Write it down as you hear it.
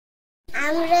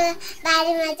हाम्रो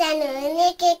बारीमा जानुहुने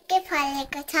के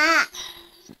फलेको छ?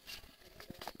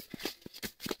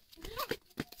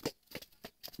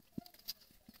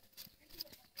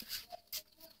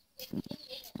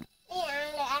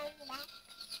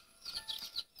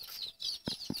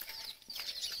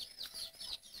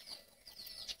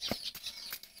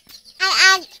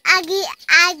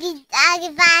 आगी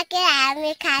पाकेर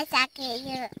हामी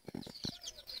खाइसक्यो।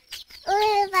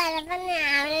 उयोबाट पनि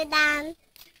हाम्रो दाम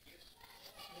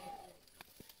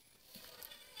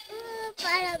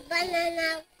पर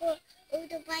बनानाको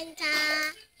उठो पनि छ,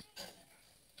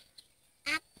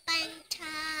 एप्पल छ।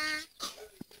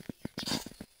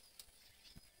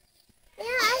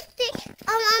 यो अस्ति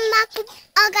अम्माको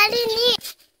अगाडि नि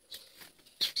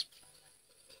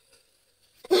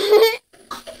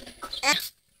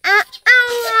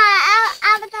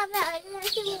अब तपाईहरुलाई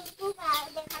सुपुगाहरू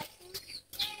देखाउँछु।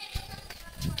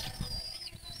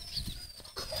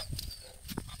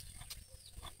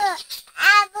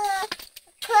 अब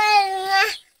खोरमा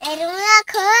हेरौँ न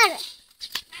खोर।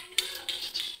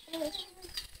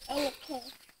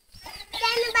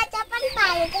 सानो बच्चा पनि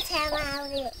पालेको छ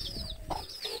माउले।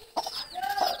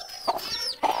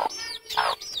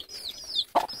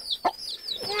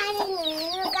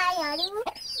 गाईहरू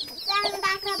सानो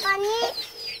बाख्रा पनि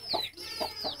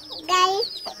गाई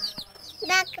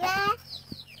बाख्रा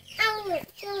आउनु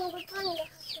सुँगुर पनि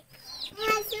देखाउँछु।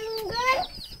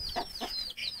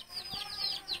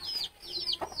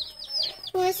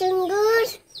 यहाँ सुँगुर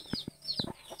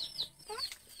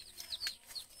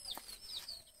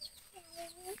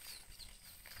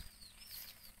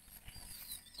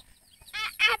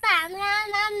अब हाम्रो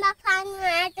आमा खानु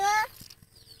आँट्यो।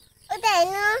 उता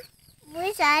हेर्नु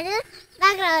भुसहरू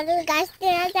बाख्राहरू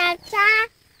घाँसतिर जान्छ।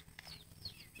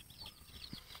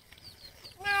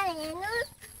 हेर्नु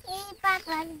यी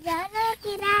बाख्राहरू झरो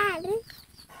किराहरू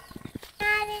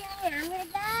हाम्रो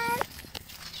दाल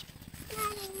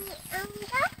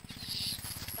आउँछ।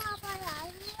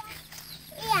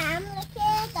 यी हाम्रो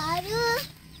खेतहरू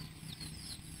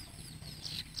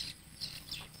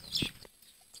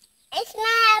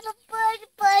यसमा अब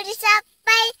परि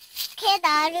सबै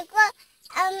खेतहरूको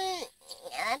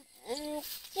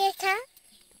के छ?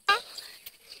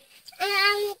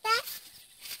 अन्त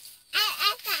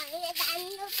हामीले धान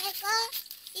रोपेको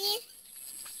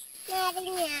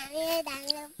हामीले धान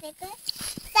रोपेको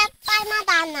सबैमा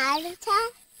धानहरू छ।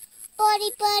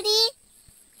 परि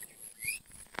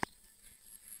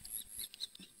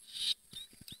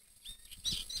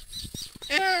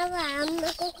अब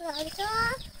हाम्रो कुकुरहरू छ।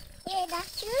 ये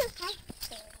दाजु खाइ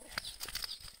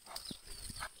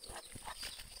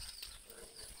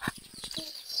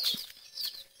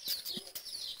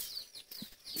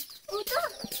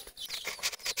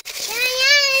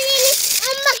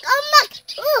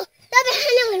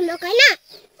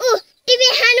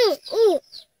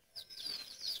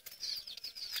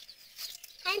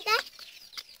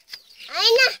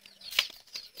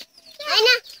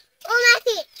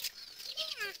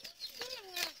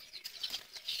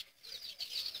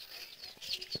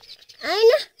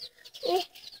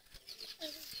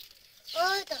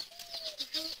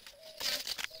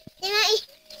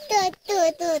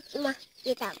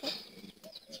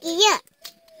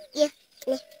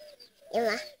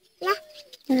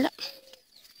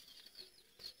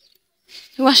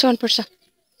वास गर्नुपर्छ।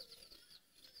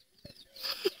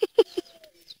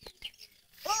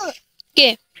 के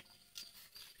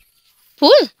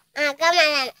फुल?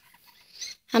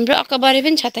 हाम्रो अकबरे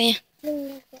पनि छ त यहाँ।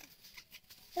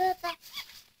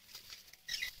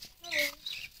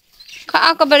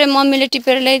 अकबरे मम्मीले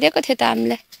टिपेर ल्याइदिएको थियो त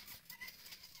हामीलाई।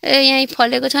 ए यहीँ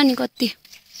फलेको छ नि कति।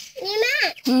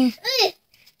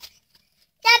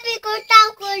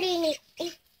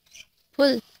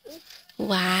 फुल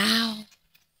वाउ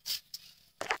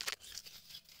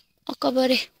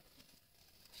अकबरे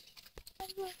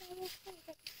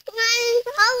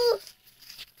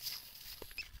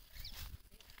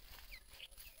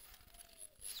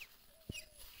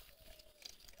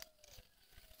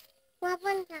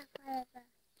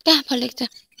कहाँ फलेको छ?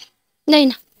 नहीं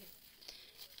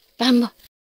बाम्बो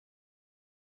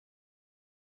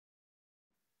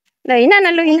हिँड न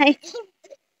लु हिँड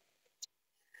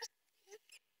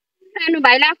सानो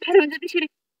भाइलाई अप्ठ्यारो हुन्छ त्यसरी।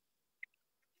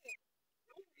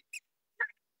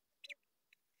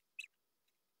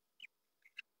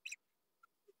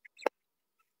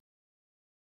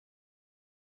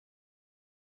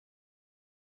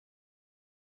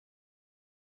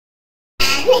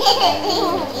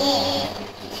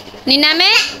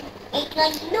 निनामे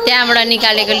त्यहाँबाट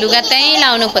निकालेको लुगा त्यही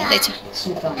लाउनु खोज्दैछ।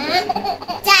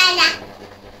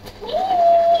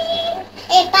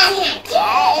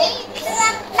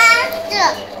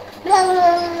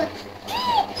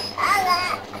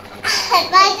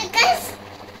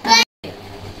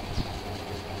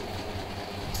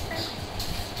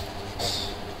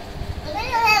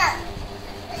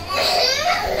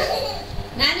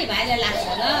 नानी भाइलाई लाग्छ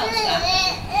ल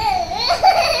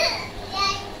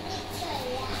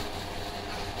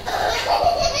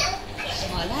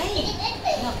मलाई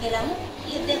नखेलाउनु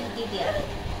यो देख दिदीहरु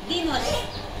दिनुहोस्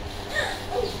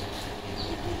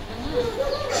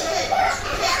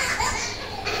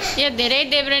यो धेरै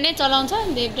देब्रे नै चलाउँछ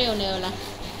देब्रे हुने होला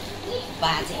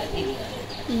बाजे दिदीहरु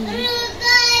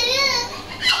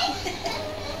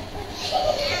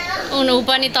उनी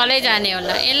पनि तलै जाने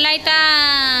होला यसलाई त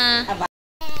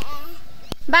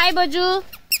बाई बजु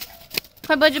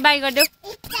खै बजु बाई गर्देऊ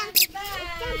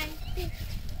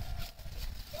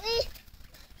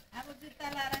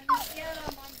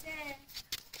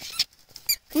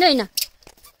होइन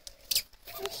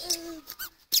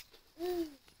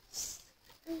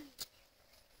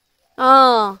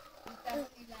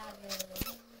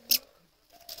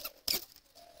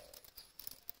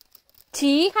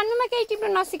छि खानुमा केही टिप्नु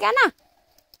नसिका न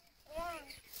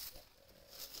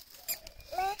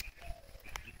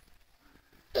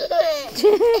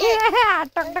हात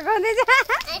टकटकाउँदैछ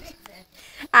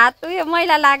हात उयो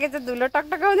मैला लागेछ धुलो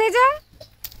टकटकाउँदैछ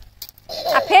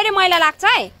फेरि मैला लाग्छ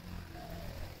है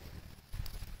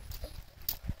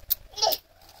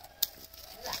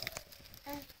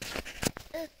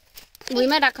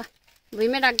भुइँमा राख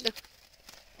भुइँमा राख्दो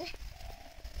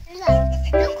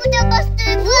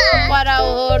पर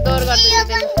हो डोर गर्दैछ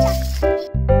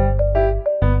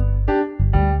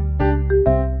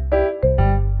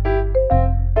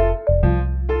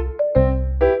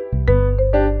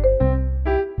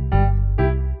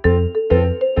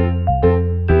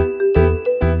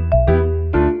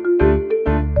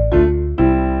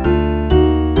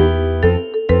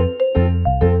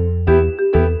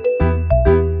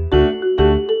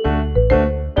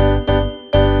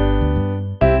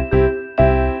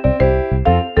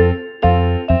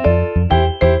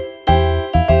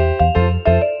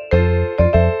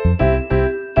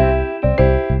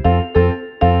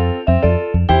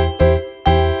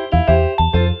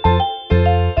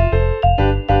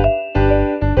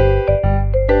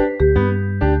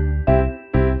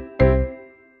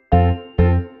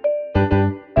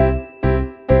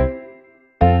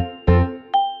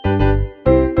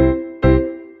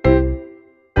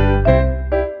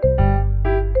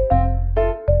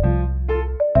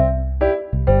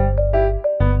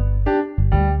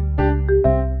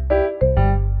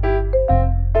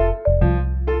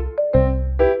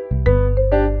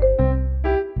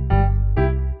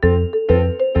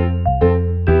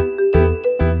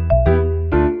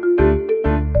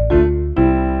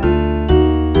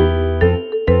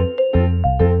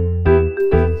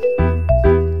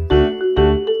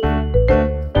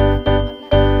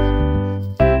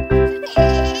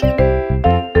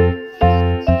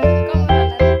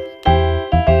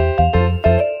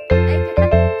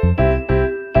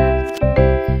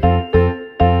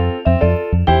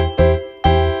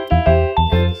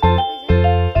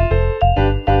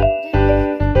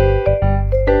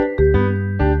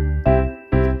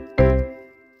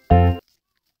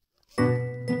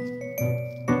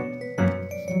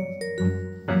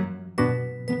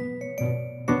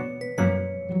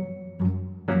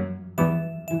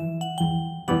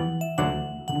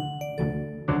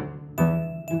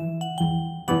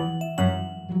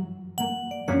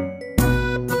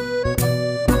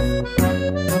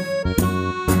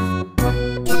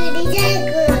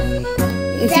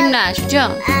त्यसले हाँस्यो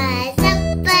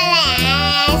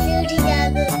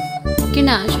किन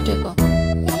हाँस्यो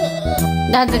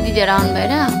दादा दिदीहरु आउनु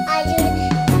भएर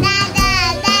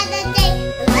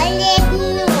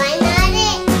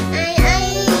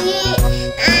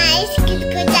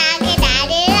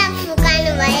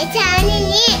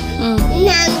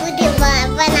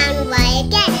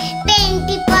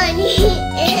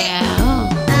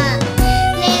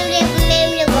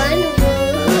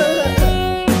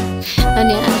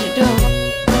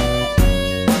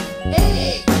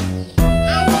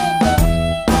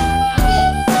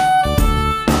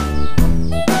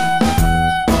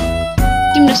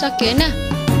सक्यो हैन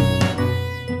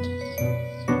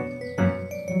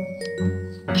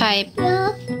 5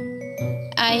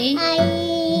 I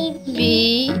B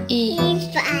E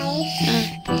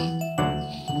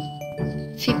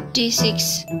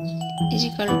 56 is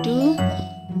equal to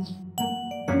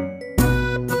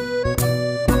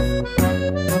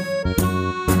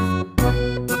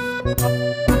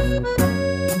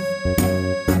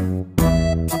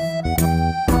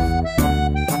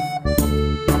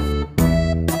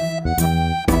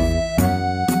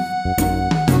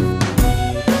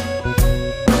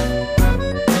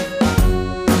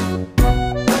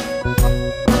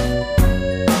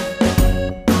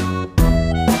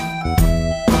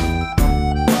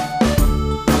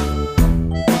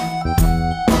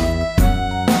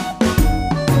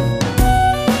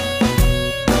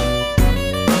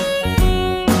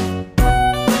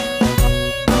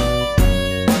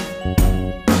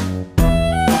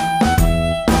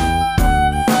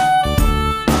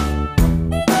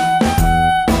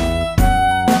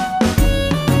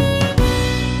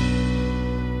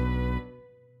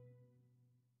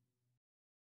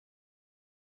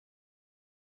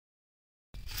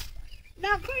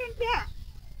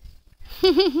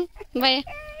भयो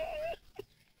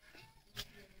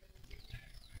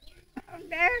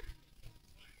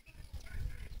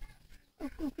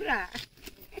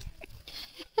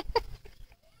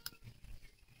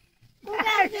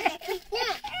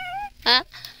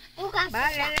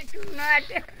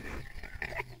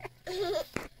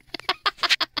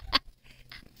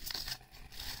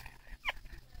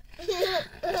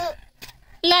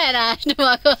लगाएर हाँस्नु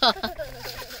भएको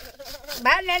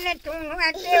बालेले टुङ्नु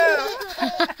आट्यो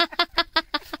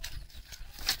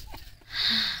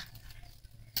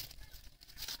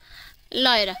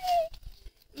लगाएर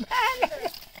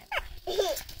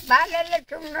बालेले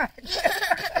टुङ्नु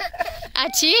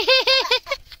आछि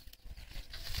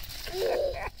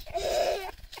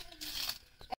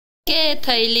के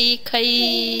थैली खै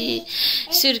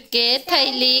सुर्के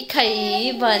थैली खै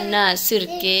भन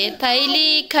सुर्के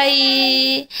थैली खै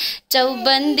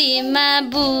चौबन्दीमा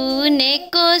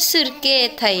बुनेको सुर्के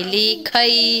थैली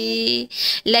खै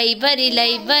लैबरी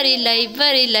लैबरी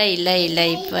लैबरी लै लै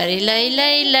लैबरी लै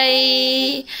लै लै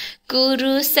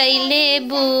कुरुसैले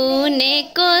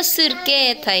बुनेको सुर्के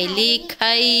थैली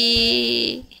खै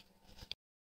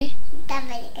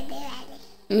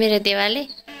मेरो देवाले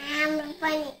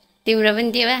तिम्रो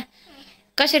पनि देवा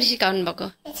कसरी सिकाउनु भएको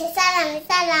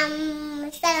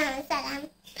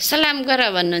सलाम गर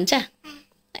भन्नुहुन्छ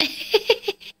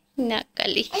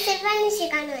नक्कली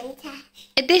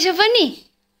त्यसो पनि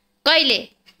कहिले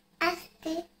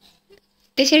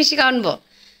त्यसरी सिकाउनु भयो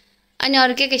अनि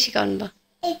अरू के सिकाउनु भयो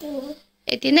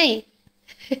यति नै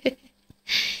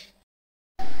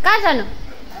कहाँ जानु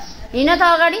हिँड त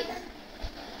अगाडि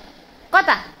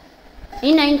कता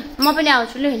हिँड हिँड म पनि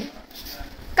आउँछु लु हिँड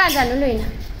कहाँ जानु लु हिँड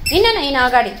हिँड न हिँड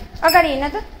अगाडि अगाडि हिँड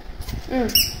त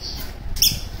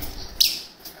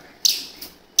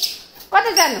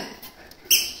कता जानु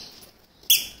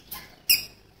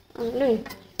लु हिँड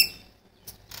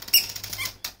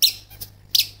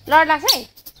डर लाग्छ है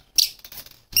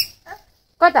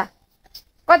कता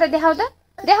कता देखाउ त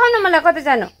देखाउ न मलाई कता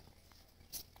जानु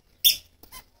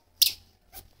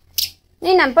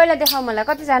निनाम पहिला देखाउ मलाई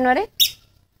कता जानु अरे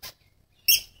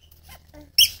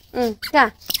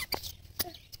कहाँ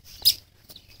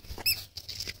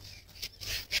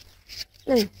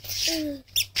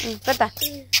कता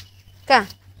कहाँ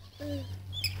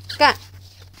कहाँ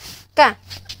कहाँ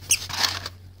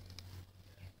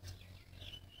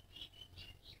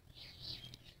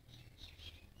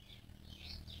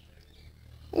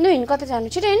लु हिँड कता जानु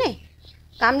छिटो हिँड है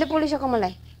घामले पोलिसक्यो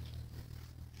मलाई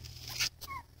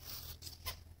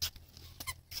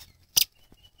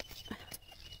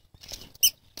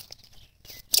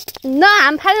न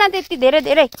हाम फाल्न त्यति धेरै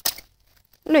धेरै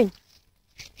लु हिँड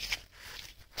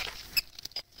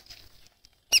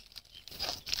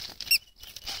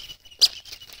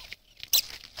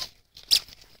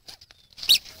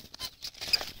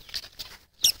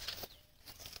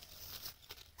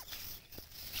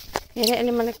हेरे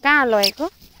अहिले मलाई कहाँ लगेको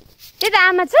त्यही त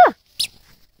आमा छ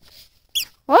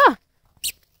हो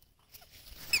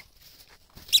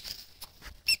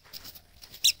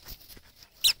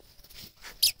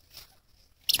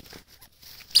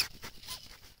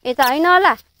यता होइन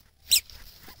होला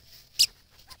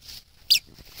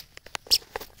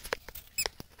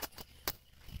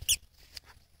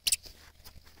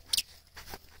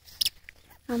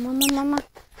आमामामा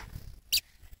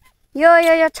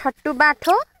यो छट्टु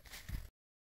बाठो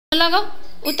लगाऊ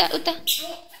उता उता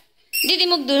दिदी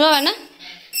मुख धुनु भन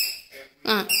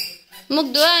मुख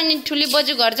धुवा अनि ठुली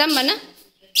बजू घर जाऊँ भन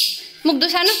मुख धु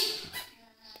सानो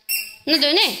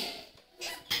नधुने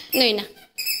लुइन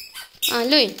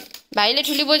लुइन भाइले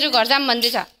ठुली बजू घर जाऊँ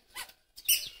भन्दैछ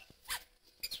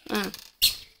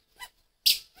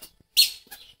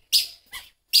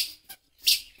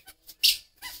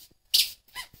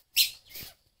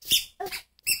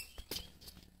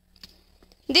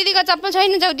दिदीको चप्पल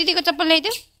छैन जाऊ दिदीको चप्पल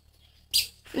ल्याइदेऊ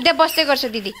त्यहाँ बस्दै गर्छ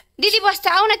दिदी दिदी बस्छ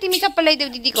आऊ न तिमी चप्पल ल्याइदेऊ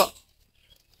दिदीको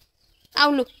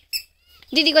आऊ लु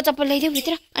दिदीको चप्पल ल्याइदेऊ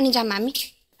भित्र अनि जाऊँ हामी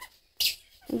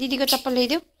दिदीको चप्पल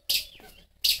ल्याइदेऊ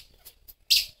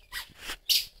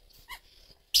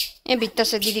ए भित्र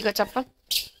छ दिदीको चप्पल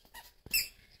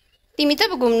तिमी त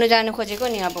घुम्नु जानु खोजेको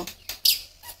नि अब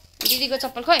दिदीको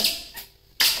चप्पल खोइ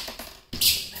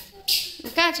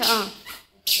कहाँ छ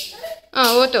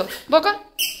हो त बोक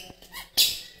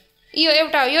यो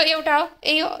एउटा हो यो एउटा हो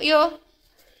ए यो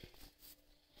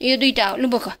दुईटा हो लु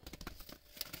बोक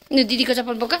लु दिदीको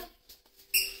चप्पल बोक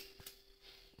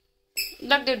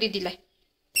लगिदेऊ दिदीलाई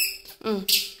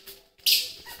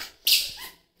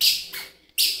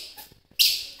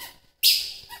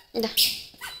ल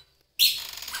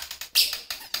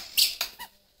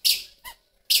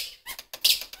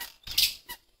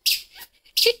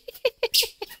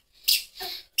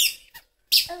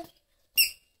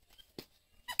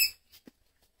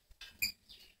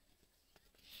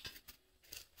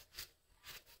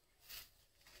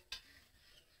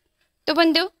तँ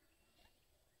पनि देऊ।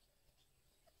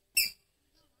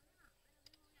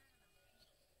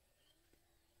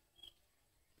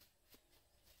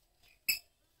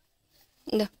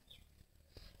 ल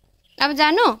अब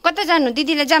जानु कता जानु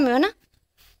दिदीलाई जाम्यो न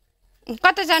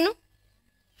कता जानु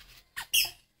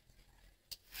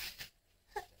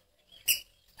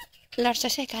लड्छ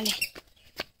है काले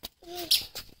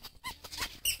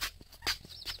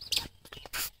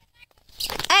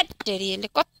एटेरीले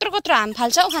कत्रो कत्रो हाम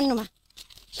फाल्छ हौ खानुमा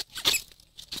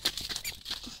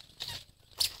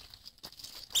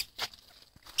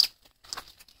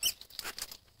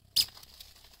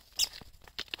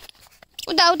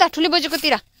उता उता ठुली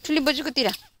बजुकोतिर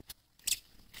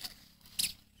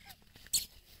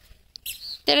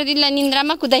तेरो दिदीलाई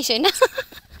निन्द्रामा कुदाइस हैन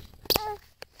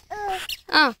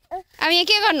अब यहाँ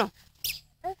के गर्नु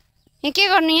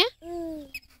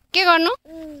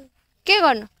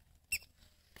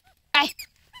आइ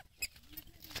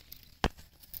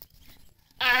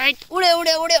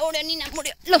उडे निना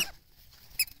मुड्यो ल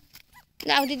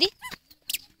आऊ दिदी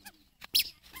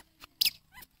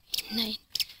नै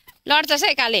लड्छस्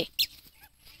है काले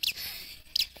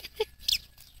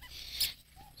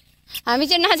हामी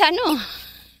चाहिँ नजानु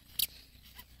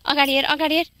अगाडि हेर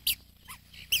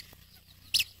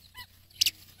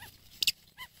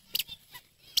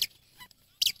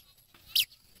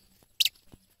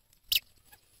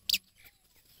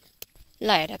ल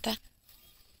हेर त